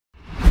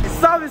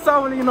Salve,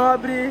 salve,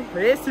 nobre!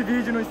 Esse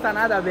vídeo não está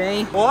nada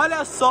bem.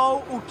 Olha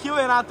só o que o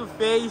Renato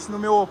fez no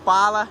meu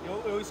Opala.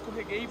 Eu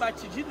escorreguei e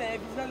bati de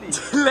leves ali.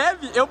 De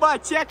leve? Eu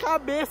bati a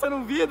cabeça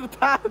no vidro,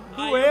 tá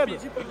doendo. Eu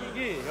pedi pro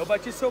Gui, eu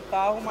bati seu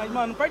carro, mas,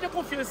 mano, não perde a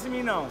confiança em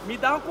mim, não. Me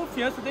dá uma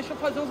confiança, deixa eu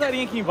fazer um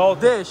zerinho aqui em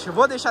volta. Deixa, eu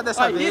vou deixar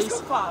dessa vez. Isso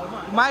que eu falo,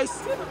 mano. Mas,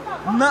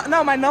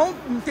 não, mas não,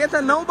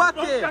 tenta não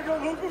bater.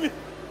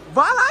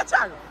 Vai lá,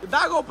 Thiago. Dá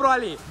a GoPro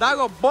ali.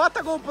 Bota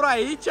a GoPro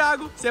aí,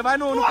 Thiago. Você vai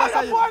no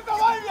passageiro. Abre a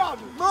porta lá, viado.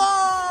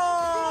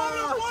 Nossa! Abre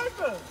a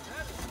porta.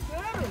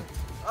 Sério?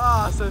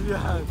 Nossa,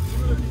 viado.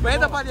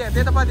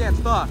 Entra pra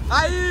dentro, ó.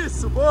 Aí,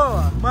 isso,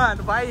 boa.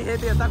 Mano, vai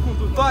arrebentar com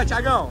tudo. Ó,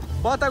 Thiagão,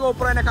 bota a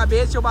GoPro aí na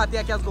cabeça. Deixa eu bater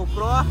aqui as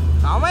GoPro.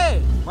 Calma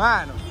aí.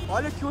 Mano,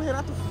 olha o que o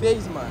Renato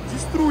fez, mano.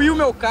 Destruiu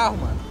meu carro,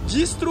 mano.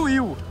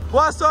 Destruiu.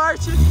 Boa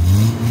sorte.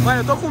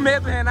 Mano, eu tô com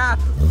medo,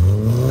 Renato.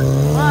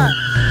 Mano.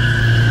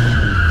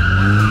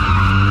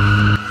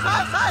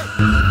 Sai!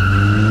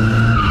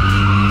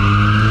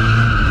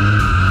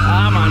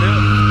 Ah, mano,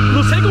 eu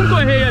não sei como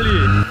correr ali.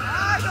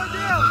 Ai, meu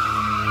Deus!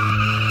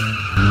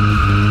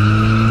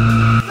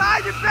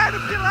 Sai de pé do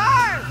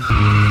pilar!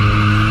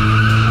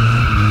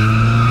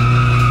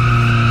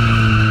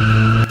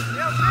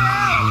 Meu Deus!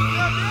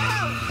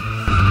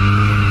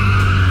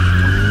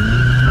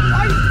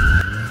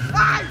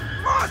 Ai,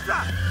 moça!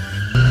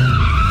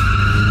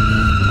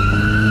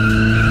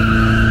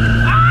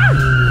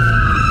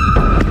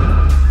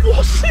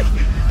 Nossa!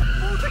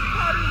 Puta que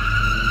pariu!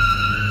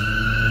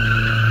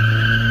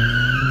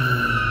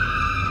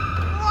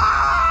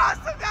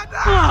 Nossa,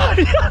 viadão!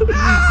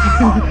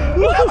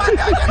 Você bateu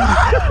de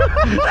novo!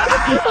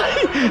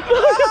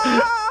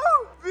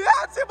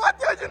 Viado, você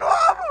bateu de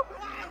novo!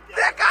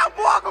 Você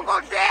acabou com o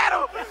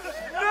coqueiro!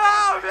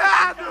 Não,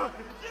 viado!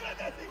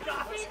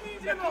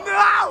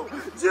 Não!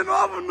 De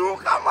novo,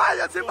 nunca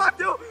mais! Você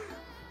bateu!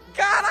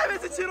 Caralho,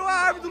 você tirou a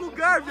árvore do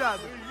lugar,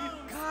 viado!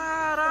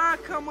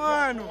 Caraca,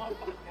 mano!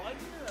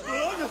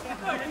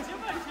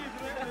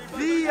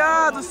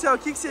 Viado do céu, o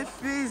que você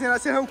fez,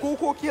 Renato? Você arrancou o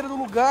coqueiro do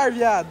lugar,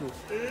 viado.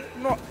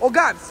 Ô,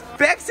 Gabs,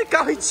 pega esse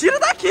carro e tira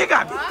daqui,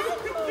 Gabs.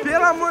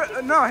 Pelo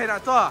amor... Não,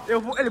 Renato, ó.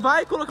 Ele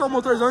vai colocar o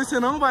motorzão e você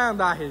não vai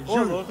andar, Rei.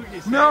 Juro.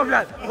 Não,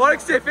 viado. Olha o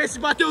que você fez. Você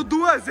bateu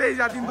 2 vezes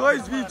já, tem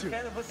 2 vídeos.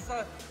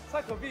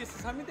 Sabe o que eu vi?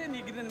 Você só me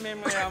denigra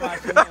mesmo a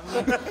máquina.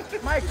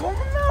 Mas como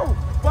não?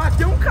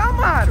 Bateu um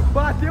Camaro.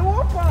 Bateu o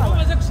Opala.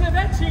 Mas é com o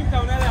Chevetinho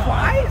então, né, Léo?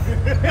 Faz?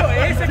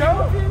 Esse aqui eu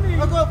confio em mim.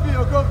 Eu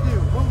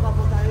confio. Vamos lá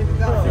botar ele.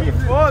 Se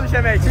foda,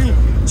 Chevetinho.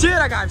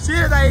 Tira, Gabi,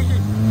 tira daí.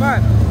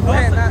 Mano,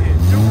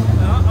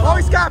 Nossa, ó o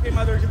escape.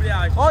 Queimador de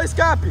embreagem. Ó o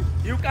escape.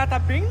 E o carro tá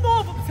bem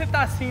novo pra você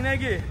tá assim, né,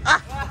 Gui?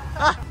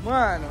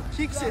 Mano, o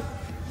que você...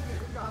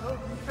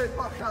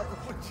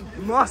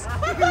 Nossa,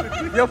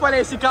 e eu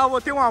falei, esse carro eu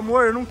vou ter um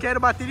amor, eu não quero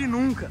bater ele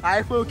nunca.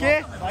 Aí foi o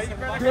quê?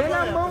 Dei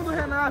na mão do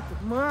Renato.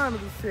 Mano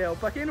do céu,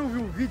 pra quem não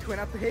viu o vídeo, o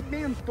Renato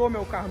arrebentou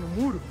meu carro no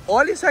muro.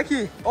 Olha isso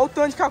aqui, olha o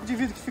tanto de caco de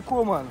vidro que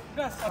ficou, mano.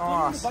 Todo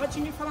mundo bate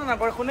em mim falando,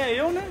 agora quando é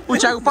eu, né? O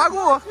Thiago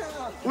pagou.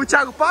 O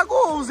Thiago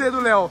pagou o Z do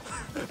Léo.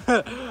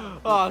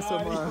 Nossa,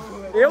 mano.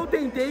 Eu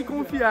tentei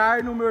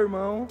confiar no meu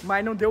irmão,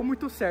 mas não deu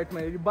muito certo,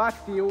 mano. Ele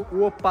bateu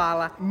o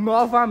Opala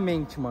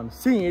novamente, mano.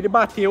 Sim, ele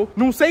bateu.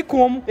 Não sei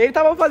como. Ele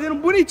tava fazendo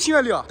bonitinho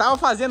ali, ó. Tava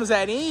fazendo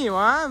zerinho.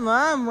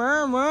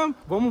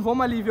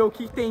 Vamos ali ver o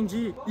que tem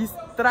de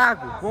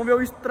estrago. Vamos ver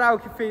o estrago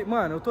que fez.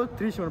 Mano, eu tô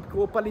triste, mano, porque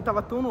o Opala ali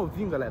tava tão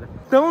novinho, galera.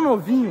 Tão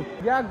novinho.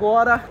 E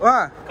agora...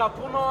 O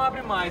capô não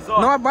abre mais,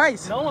 ó. Não abre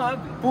mais? Não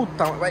abre.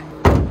 Puta, vai.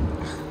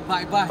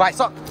 Vai. Vai,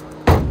 só...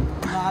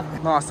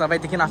 Nossa, vai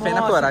ter que ir na fé e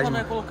na coragem.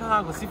 Nossa, colocar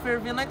água. Se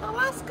ferver, nós tá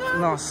lascado.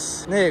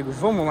 Nossa, nego,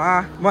 vamos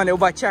lá. Mano, eu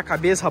bati a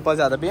cabeça,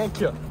 rapaziada, bem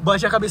aqui, ó.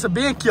 Bati a cabeça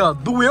bem aqui, ó.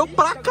 Doeu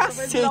pra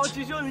cacete.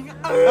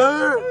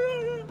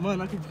 Mano,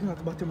 não acredito que o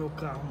Renato bateu meu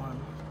carro, mano.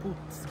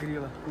 Putz,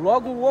 grila.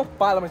 Logo o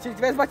Opala, mas se ele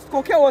tivesse batido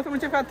qualquer outro, eu não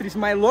tinha ficado triste.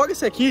 Mas logo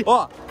esse aqui,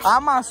 ó,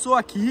 amassou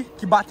aqui,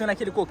 que bateu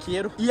naquele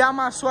coqueiro. E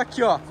amassou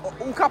aqui, ó.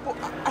 O capô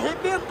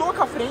arrebentou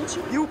com a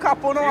frente e o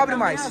capô não abre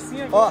mais. Assim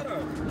ó.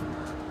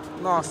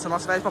 Nossa,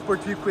 nós vai pra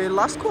Porto Rico, ele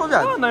lascou,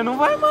 viado. Mano, nós não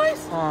vai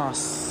mais.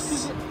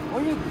 Nossa.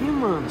 Olha aqui,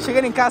 mano.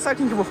 Chegando em casa, sabe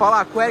quem que eu vou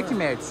falar? Com o Eric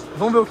Mertz.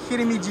 Vamos ver o que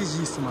ele me diz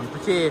disso, mano.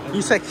 Porque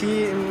isso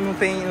aqui não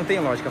tem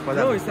lógica,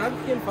 rapaziada. Não, e sabe o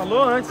que ele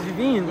falou antes de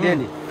vir?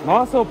 Dele.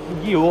 Nossa,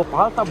 o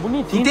Opala tá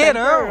bonitinho.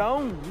 Inteirão.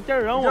 Tá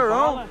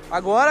inteirão.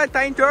 Agora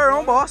tá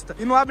inteirão, bosta.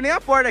 E não abre nem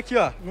a porta aqui,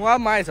 ó. Não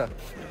abre mais, ó.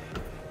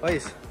 Olha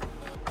isso.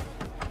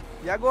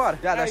 E agora?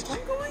 Viado, Aí, como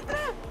que eu vou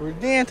entrar? Por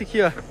dentro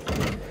aqui, ó.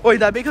 Ô,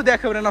 ainda bem que eu dei a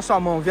câmera na sua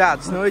mão,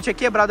 viado. Senão eu tinha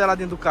quebrado ela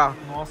dentro do carro.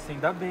 Nossa,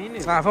 ainda bem, né?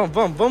 Ah,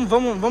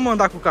 vamos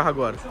andar com o carro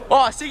agora.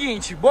 Ó,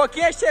 seguinte,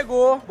 Boquinha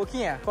chegou.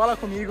 Boquinha, fala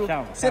comigo.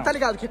 Você tá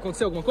ligado que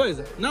aconteceu alguma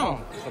coisa? Não.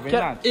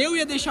 Eu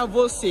ia deixar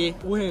você,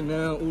 o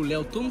Renan, o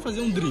Léo, todo mundo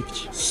fazer um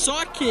drift.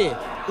 Só que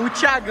o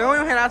Thiagão e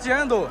o Renato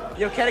já andou.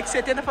 E eu quero que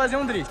você tenta fazer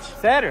um drift.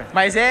 Sério?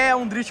 Mas é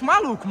um drift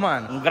maluco,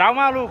 mano. Um grau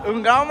maluco.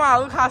 Um grau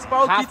maluco,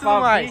 raspar o kit e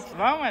tudo mais.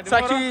 Vamos,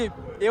 só que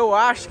eu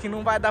acho que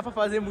não vai dar pra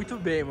fazer muito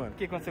bem, mano. O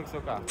que aconteceu com o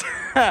seu carro?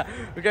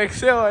 Eu quero que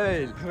você olhe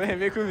ele.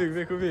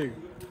 Vem comigo.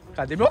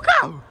 Cadê meu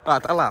carro? Ah,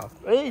 tá lá,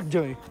 ó. Ei,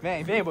 Johnny.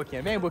 Vem,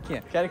 Boquinha, vem,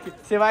 Boquinha. Quero que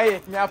você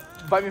vai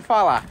me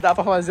falar. Dá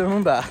pra fazer ou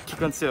não dá? O que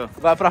aconteceu?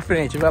 Vai pra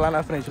frente, vai lá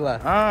na frente, lá.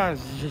 Ah,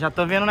 já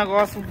tô vendo o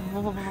negócio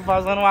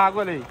vazando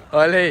água ali.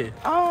 Olha aí.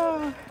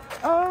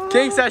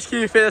 Quem você acha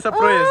que fez essa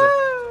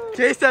proeza?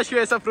 Quem você acha que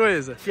fez essa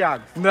proeza?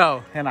 Thiago.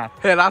 Não.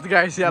 Renato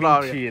Garcia.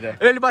 Mentira.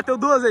 Ele bateu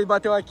duas vezes,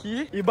 bateu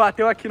aqui e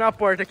bateu aqui na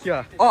porta aqui,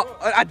 ó. Ó,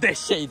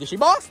 deixei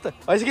bosta.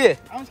 Olha isso aqui.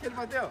 Aonde que ele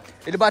bateu?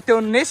 Ele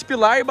bateu nesse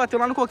pilar e bateu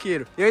lá no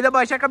coqueiro. Eu ainda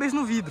bati a cabeça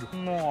no vidro.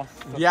 Nossa.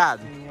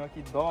 Viado. Senhor,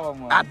 que dó,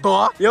 mano. A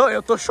dó?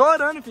 Eu tô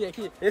chorando, filho,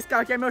 aqui. Esse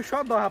carro aqui é meu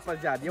xodó,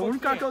 rapaziada. E é o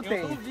único carro que eu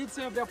tenho. Eu duvido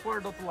você abrir a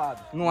porta do outro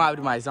lado. Não abre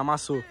mais,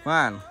 amassou.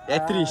 Mano, é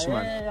triste,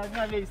 mano. É,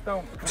 minha vez,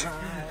 então.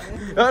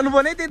 Eu não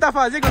vou nem tentar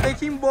fazer, que eu tenho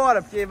que ir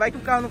embora, porque vai que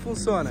o carro não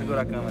funciona.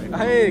 Segura a câmera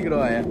aí. Aí,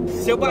 Groia.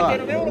 Se eu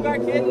bater no mesmo lugar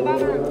que ele, não dá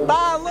nada.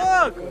 Tá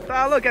louco?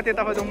 Tá louco? Quer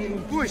tentar fazer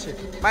um puxa?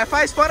 Mas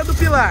faz fora do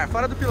pilar,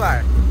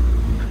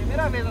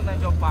 Primeira vez andando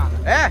de Opala.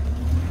 É?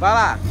 Vai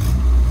lá.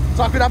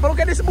 Só cuidar pra não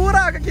cair nesse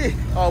buraco aqui.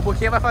 Ó, o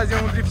Boquinha vai fazer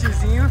um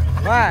driftzinho.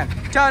 Vai.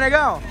 Tchau,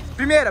 negão.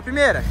 Primeira.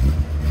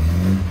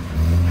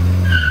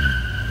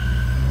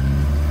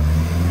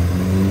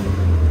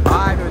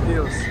 Ai, meu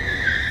Deus.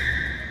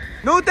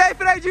 Não tem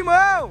freio de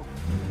mão.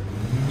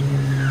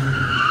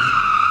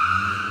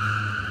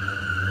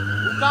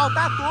 O carro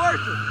tá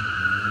torto.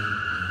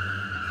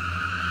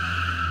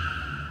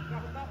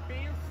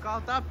 O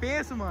carro tá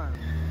penso, mano.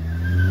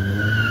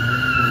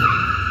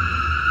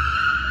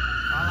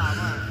 Olha lá,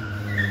 mano.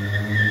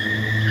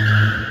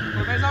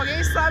 Pelo menos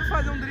alguém sabe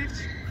fazer um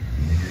drift.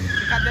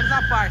 Brincadeiras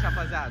à parte,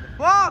 rapaziada.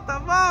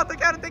 Volta,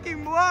 quero ter que ir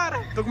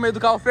embora. Tô com medo do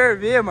carro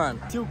ferver,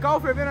 mano. Se o carro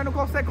ferver, nós não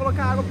consegue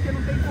colocar água porque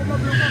não tem como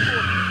abrir o capô.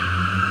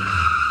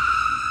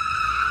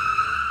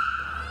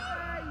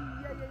 Ai.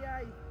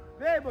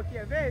 Vem,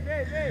 Boquinha, vem.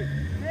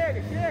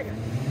 Chega.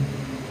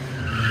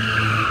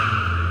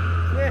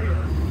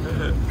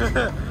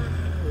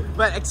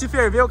 Mano, é que se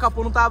ferver o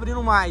capô não tá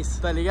abrindo mais,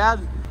 tá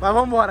ligado? Mas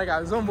vambora,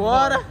 Gabs,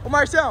 vambora. Ô,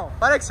 Marcião,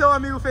 olha o que seu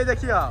amigo fez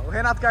aqui, ó. O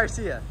Renato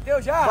Garcia.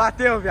 Deu já?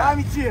 Bateu, viado. Ah,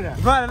 mentira.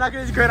 Mano, eu não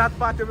acredito que o Renato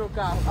bateu meu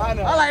carro. Ah,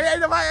 não. Olha lá, ele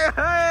ainda vai.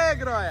 Aê,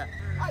 Groia.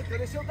 Ah, então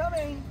desceu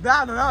também.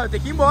 Não, eu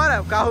tenho que ir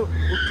embora. O carro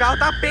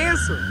tá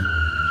penso.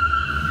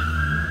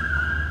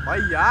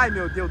 Olha, ai,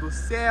 meu Deus do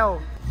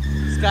céu.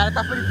 Os caras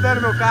tá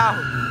fritando meu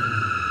carro.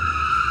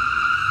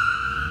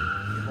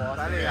 Bora,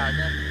 tá ligado,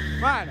 né?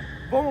 Mano,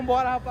 vamos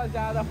embora,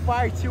 rapaziada.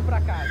 Partiu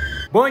pra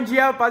casa. Bom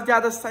dia,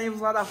 rapaziada.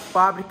 Saímos lá da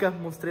fábrica.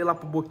 Mostrei lá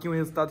pro Boquinho o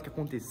resultado que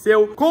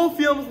aconteceu.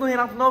 Confiamos no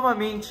Renato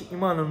novamente. E,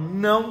 mano,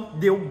 não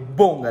deu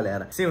bom,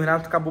 galera. Sim, o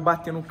Renato acabou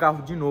batendo o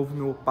carro de novo,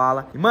 meu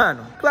Opala. E,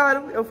 mano,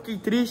 claro, eu fiquei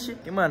triste.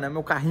 E, mano, é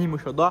meu carrinho, meu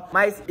xodó.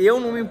 Mas eu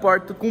não me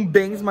importo com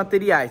bens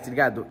materiais, tá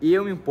ligado?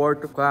 Eu me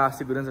importo com a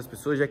segurança das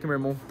pessoas, já que meu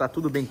irmão tá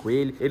tudo bem com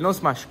ele. Ele não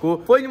se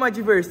machucou. Foi uma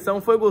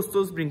diversão, foi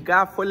gostoso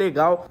brincar, foi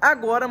legal.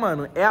 Agora,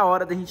 mano, é a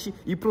hora da gente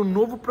ir pro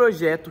novo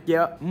projeto, que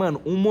é,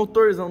 mano, um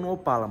motorzão no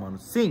Opala, mano.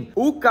 Sim,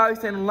 o carro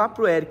está indo lá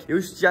pro Eric.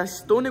 Eu já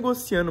estou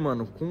negociando,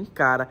 mano, com um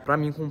cara pra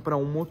mim comprar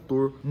um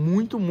motor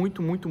muito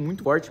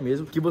forte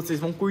mesmo, que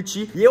vocês vão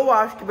curtir. E eu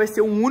acho que vai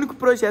ser o único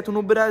projeto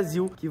no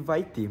Brasil que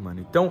vai ter,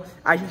 mano. Então,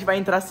 a gente vai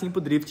entrar sim pro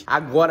drift.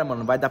 Agora,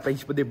 mano, vai dar pra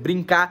gente poder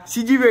brincar,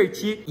 se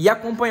divertir e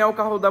acompanhar o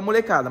carro da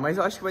molecada. Mas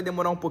eu acho que vai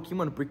demorar um pouquinho,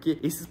 mano, porque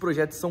esses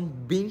projetos são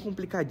bem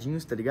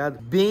complicadinhos, tá ligado?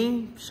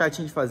 Bem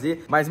chatinho de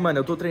fazer. Mas, mano,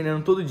 eu tô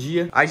treinando todo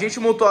dia. A gente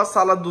montou a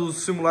sala dos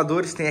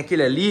simuladores. Tem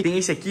aquele ali, tem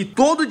esse aqui.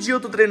 Todo dia eu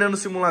tô treinando o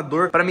simulador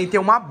pra mim ter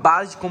uma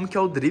base de como que é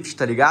o drift,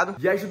 tá ligado?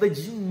 E ajuda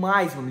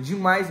demais, mano,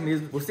 demais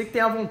mesmo. Você que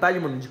tem a vontade,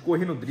 mano, de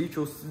correr no drift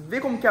ou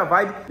ver como que é a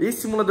vibe,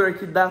 esse simulador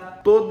aqui dá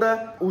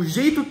toda o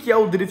jeito que é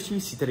o drift em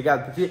si, tá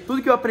ligado? Porque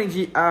tudo que eu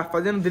aprendi a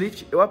fazer no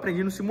drift, eu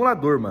aprendi no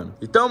simulador, mano.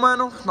 Então,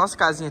 mano, nossa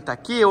casinha tá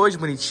aqui hoje,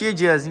 bonitinha,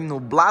 diazinho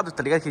nublado,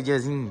 tá ligado? Aquele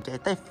diazinho que é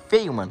até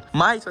feio, mano.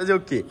 Mas fazer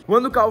o quê?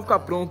 Quando o carro ficar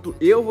pronto,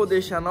 eu vou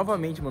deixar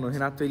novamente, mano, o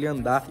Renato ele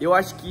andar. Eu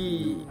acho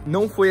que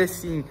não foi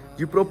assim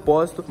de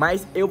propósito,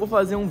 mas eu vou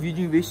fazer um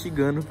vídeo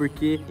investigando,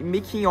 porque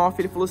making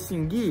off ele falou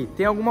assim: Gui,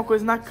 tem alguma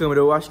coisa na câmera,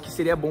 eu acho que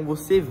seria bom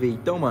você ver.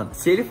 Então, mano,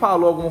 se ele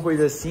falou alguma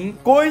coisa assim,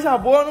 coisa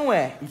boa não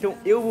é. Então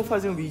eu vou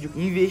fazer um vídeo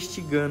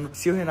investigando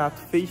se o Renato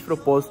fez de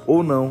propósito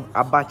ou não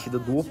a batida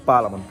do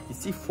Opala, mano. E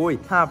se foi,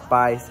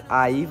 rapaz,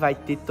 aí vai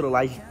ter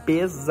trollagem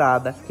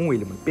pesada com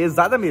ele, mano.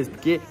 Pesada mesmo,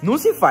 porque não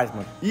se faz,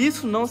 mano.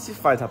 Isso não se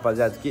faz,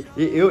 rapaziada, porque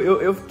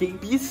eu fiquei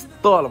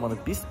pistola, mano,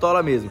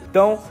 pistola mesmo.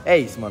 Então é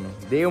isso, mano,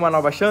 dei uma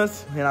nova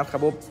chance. O Renato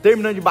acabou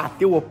terminando de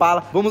bater o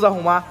Opala. Vamos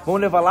arrumar, vamos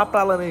levar lá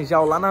pra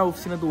Laranjal, lá na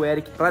oficina do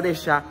Eric, pra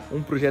deixar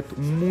um projeto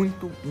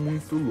muito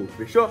louco,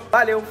 fechou?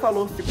 Valeu,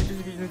 falou. Se curtiu esse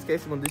vídeo, não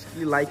esquece, mano, deixa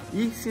aquele like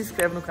e se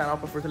inscreve no canal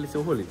pra fortalecer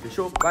o rolê,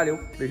 fechou? Valeu,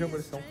 beijão,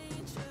 coração.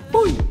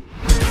 Fui!